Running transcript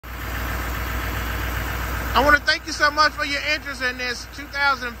I want to thank you so much for your interest in this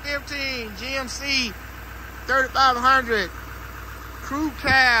 2015 GMC 3500 crew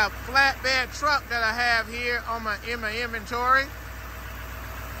cab flatbed truck that I have here in my inventory.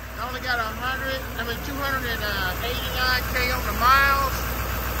 I only got 289K on the miles.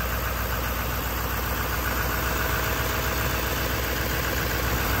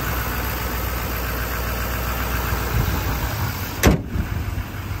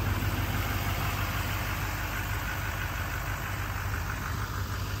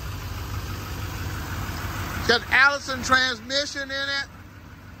 It's got Allison transmission in it.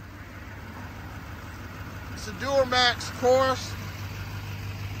 It's a Duramax course.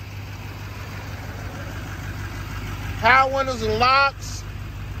 Power windows and locks.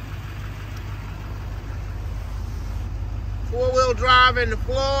 4-wheel drive in the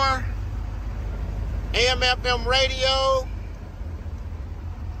floor. AM/FM radio.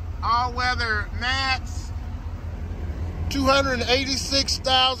 All-weather mats.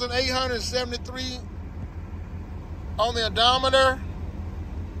 286,873 on the odometer.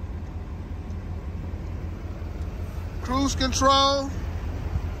 Cruise control.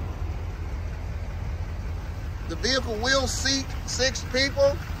 The vehicle will seat 6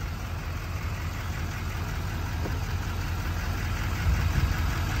 people.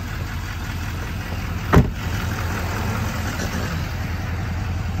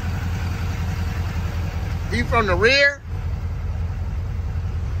 View from the rear.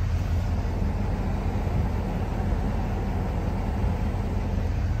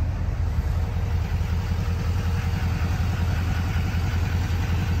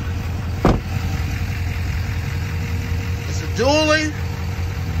 Dually.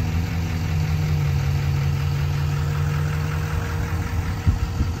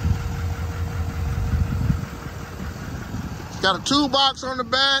 It's got a toolbox on the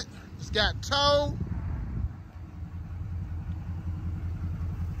back. It's got tow.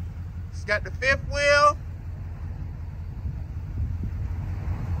 It's got the 5th wheel.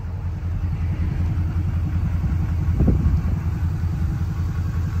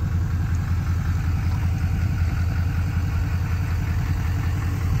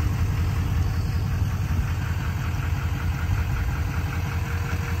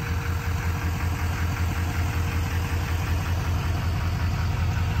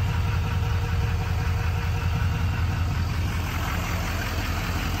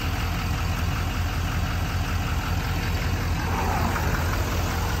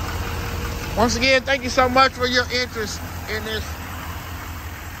 Once again, thank you so much for your interest in this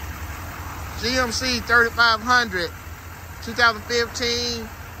GMC 3500 2015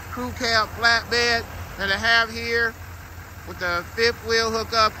 crew cab flatbed that I have here with the 5th wheel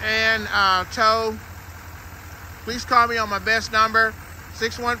hookup and tow. Please call me on my best number,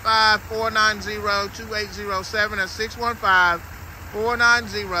 615-490-2807. That's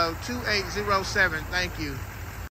 615-490-2807. Thank you.